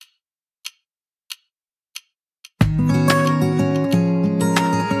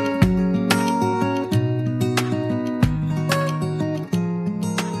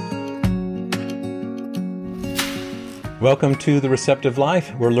Welcome to The Receptive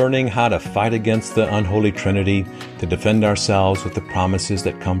Life. We're learning how to fight against the unholy trinity, to defend ourselves with the promises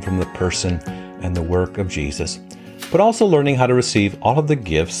that come from the person and the work of Jesus, but also learning how to receive all of the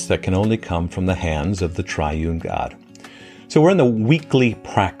gifts that can only come from the hands of the triune God. So we're in the weekly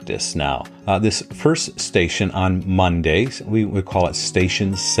practice now. This first station on Mondays, we call it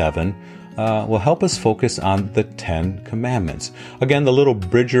Station 7, will help us focus on the 10 Commandments. Again, the little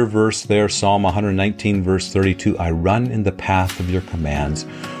bridger verse there, Psalm 119, verse 32, I run in the path of your commands,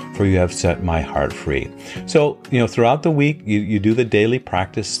 for you have set my heart free. So, throughout the week, you do the daily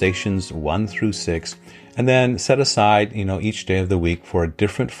practice, stations 1 through 6, and then set aside, each day of the week for a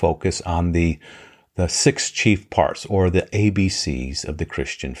different focus on the 6 chief parts, or the ABCs of the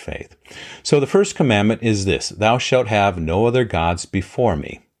Christian faith. So the first commandment is this: thou shalt have no other gods before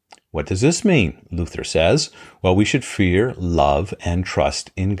me. What does this mean? Luther says, well, we should fear, love, and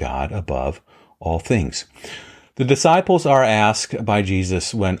trust in God above all things. The disciples are asked by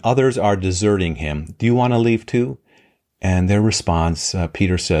Jesus when others are deserting him, do you want to leave too? And their response,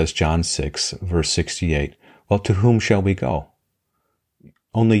 Peter says, John 6, verse 68, well, to whom shall we go?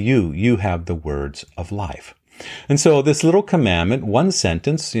 Only you have the words of life. And so this little commandment, one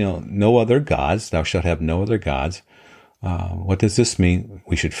sentence, no other gods, thou shalt have no other gods. What does this mean?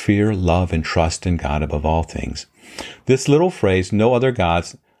 We should fear, love, and trust in God above all things. This little phrase, no other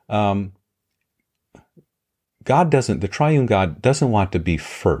gods, the triune God doesn't want to be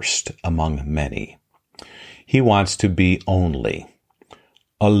first among many. He wants to be only,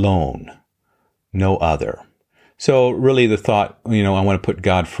 alone, no other. So really the thought, I want to put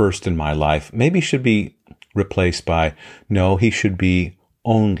God first in my life, maybe should be replaced by, no, he should be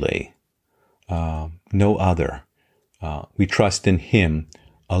only, no other. We trust in him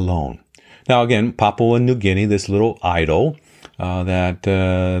alone. Now again, Papua New Guinea, this little idol that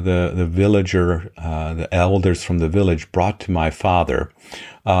the villager, the elders from the village brought to my father,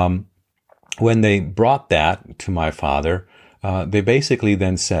 when they brought that to my father, they basically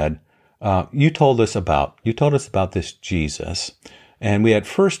then said, you told us about this Jesus, and we had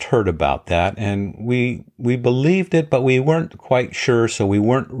first heard about that, and we believed it, but we weren't quite sure, so we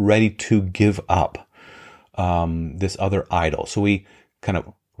weren't ready to give up this other idol. So we kind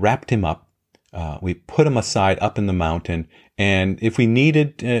of wrapped him up. We put him aside up in the mountain. And if we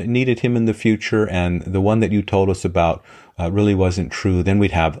needed him in the future, and the one that you told us about really wasn't true, then we'd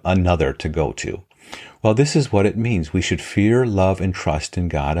have another to go to. Well, this is what it means. We should fear, love, and trust in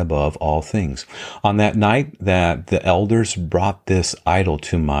God above all things. On that night that the elders brought this idol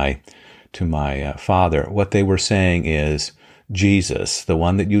to my father, what they were saying is, Jesus, the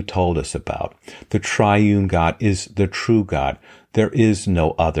one that you told us about, the triune God, is the true God. There is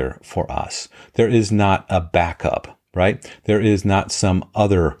no other for us. There is not a backup, right? There is not some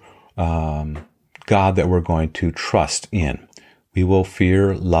other God that we're going to trust in. We will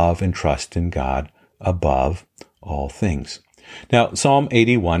fear, love, and trust in God above all things. Now, Psalm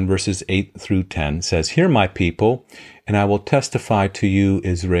 81, verses 8 through 10 says, hear my people, and I will testify to you,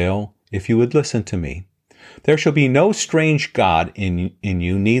 Israel, if you would listen to me. There shall be no strange God in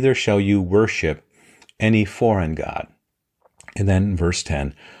you, neither shall you worship any foreign God. And then verse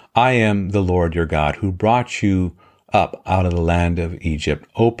 10, I am the Lord your God who brought you up out of the land of Egypt.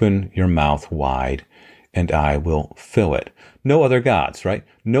 Open your mouth wide, and I will fill it. No other gods, right?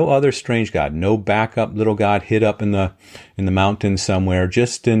 No other strange God. No backup little God hid up in the mountains somewhere,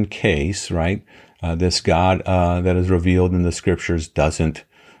 just in case, right? This God that is revealed in the scriptures doesn't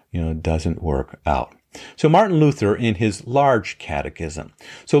work out. So Martin Luther, in his large catechism.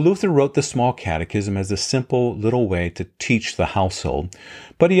 So Luther wrote the small catechism as a simple little way to teach the household,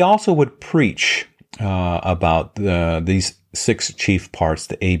 but he also would preach about these 6 chief parts,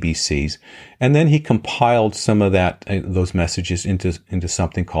 the ABCs, and then he compiled some of those messages into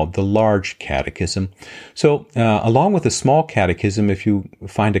something called the large catechism. So along with the small catechism, if you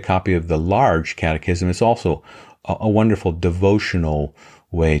find a copy of the large catechism, it's also a wonderful devotional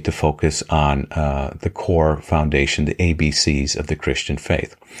way to focus on the core foundation, the ABCs of the Christian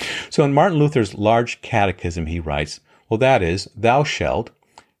faith. So in Martin Luther's large catechism, he writes, well, that is, thou shalt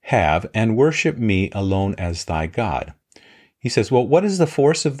have and worship me alone as thy God. He says, well, what is the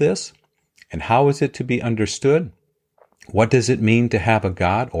force of this? And how is it to be understood? What does it mean to have a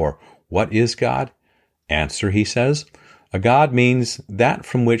God, or what is God? Answer, he says, a God means that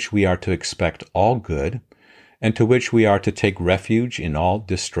from which we are to expect all good, and to which we are to take refuge in all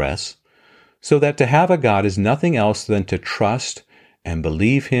distress, so that to have a God is nothing else than to trust and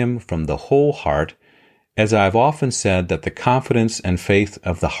believe him from the whole heart, as I have often said that the confidence and faith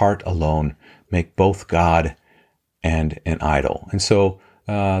of the heart alone make both God and an idol. And so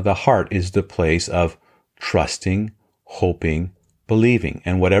the heart is the place of trusting hoping, believing.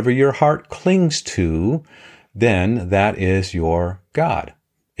 And whatever your heart clings to, then that is your God.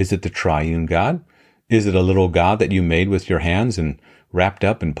 Is it the triune God? Is it a little God that you made with your hands and wrapped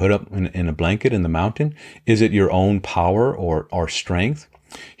up and put up in a blanket in the mountain? Is it your own power or strength?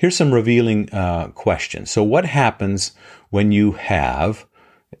 Here's some revealing questions. So what happens when you have,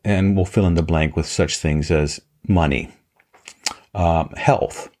 and we'll fill in the blank with such things as money,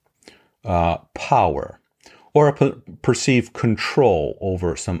 health, power, or a perceived control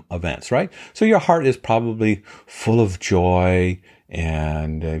over some events, right? So your heart is probably full of joy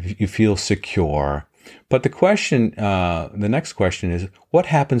and you feel secure. But the next question is, what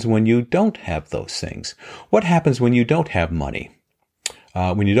happens when you don't have those things? What happens when you don't have money?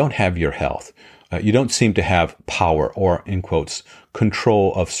 When you don't have your health? You don't seem to have power or, in quotes,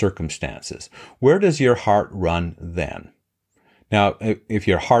 control of circumstances. Where does your heart run then? Now, if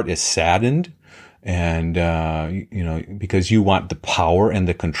your heart is saddened and, because you want the power and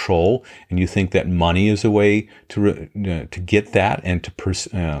the control and you think that money is a way to get that and to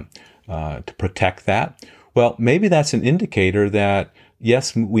protect that, well, maybe that's an indicator that,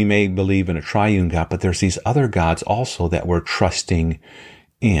 yes, we may believe in a triune God, but there's these other gods also that we're trusting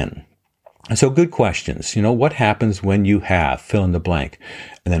in. And so good questions. What happens when you have, fill in the blank?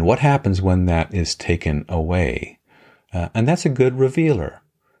 And then what happens when that is taken away? And that's a good revealer.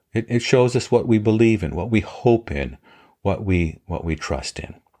 It shows us what we believe in, what we hope in, what we trust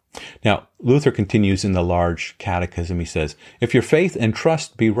in. Now, Luther continues in the large catechism. He says, if your faith and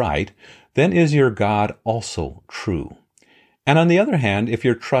trust be right, then is your God also true. And on the other hand, if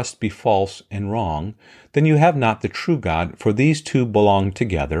your trust be false and wrong, then you have not the true God, for these two belong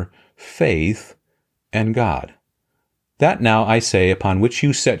together, faith and God. That now I say, upon which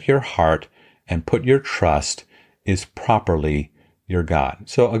you set your heart and put your trust, is properly your God.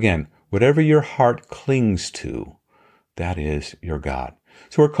 So again, whatever your heart clings to, that is your God.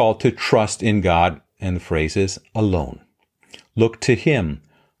 So we're called to trust in God, and the phrase is alone. Look to Him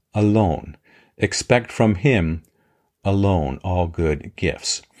alone. Expect from Him alone all good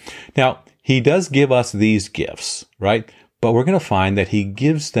gifts. Now, He does give us these gifts, right? But we're going to find that He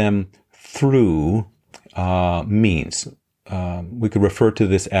gives them through means. We could refer to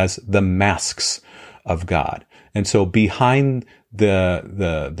this as the masks of God. And so behind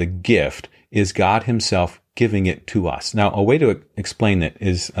the gift is God Himself giving it to us. Now, a way to explain it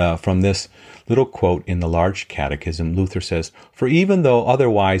is from this little quote in the Large Catechism. Luther says, "For even though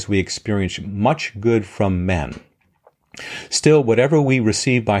otherwise we experience much good from men, still whatever we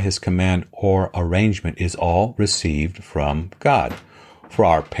receive by His command or arrangement is all received from God. For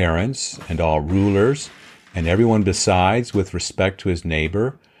our parents and all rulers and everyone besides with respect to his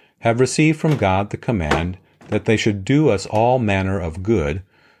neighbor have received from God the command that they should do us all manner of good,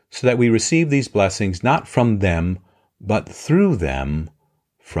 so that we receive these blessings not from them, but through them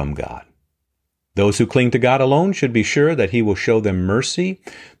from God. Those who cling to God alone should be sure that He will show them mercy,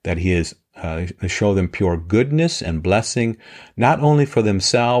 that He is show them pure goodness and blessing, not only for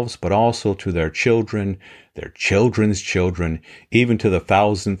themselves, but also to their children, their children's children, even to the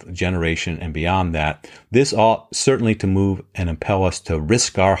 1,000th generation and beyond that. This ought certainly to move and impel us to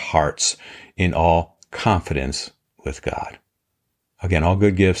risk our hearts in all confidence with God." Again, all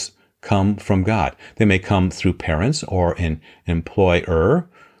good gifts come from God. They may come through parents or an employer,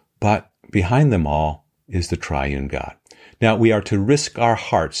 but behind them all is the triune God. Now, we are to risk our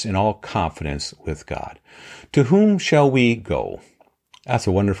hearts in all confidence with God. To whom shall we go? That's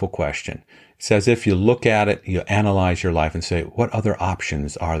a wonderful question. It's as if you look at it, you analyze your life and say, what other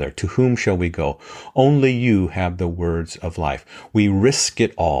options are there? To whom shall we go? Only you have the words of life. We risk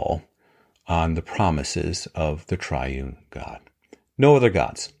it all on the promises of the triune God. No other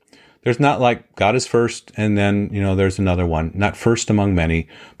gods. There's not like God is first and then, there's another one. Not first among many,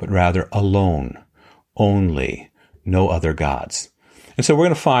 but rather alone, only, no other gods. And so we're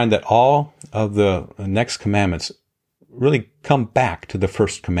going to find that all of the next commandments really come back to the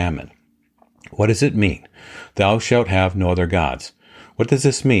first commandment. What does it mean? Thou shalt have no other gods. What does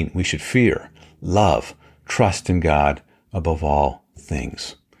this mean? We should fear, love, trust in God above all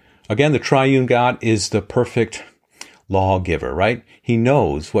things. Again, the triune God is the perfect lawgiver, right? He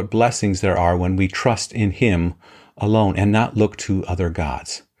knows what blessings there are when we trust in Him alone and not look to other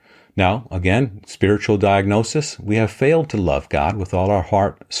gods. Now, again, spiritual diagnosis, we have failed to love God with all our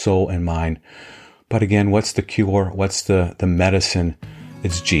heart, soul, and mind. But again, what's the cure? What's the medicine?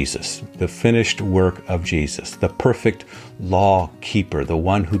 It's Jesus, the finished work of Jesus, the perfect law keeper, the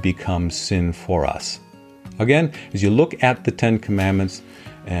one who becomes sin for us. Again, as you look at the Ten Commandments,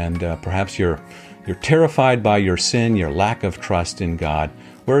 and perhaps you're terrified by your sin, your lack of trust in God,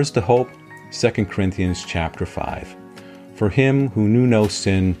 where is the hope? 2 Corinthians chapter 5. For him who knew no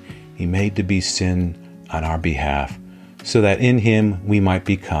sin, he made to be sin on our behalf, so that in him we might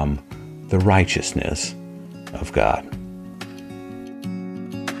become the righteousness of God.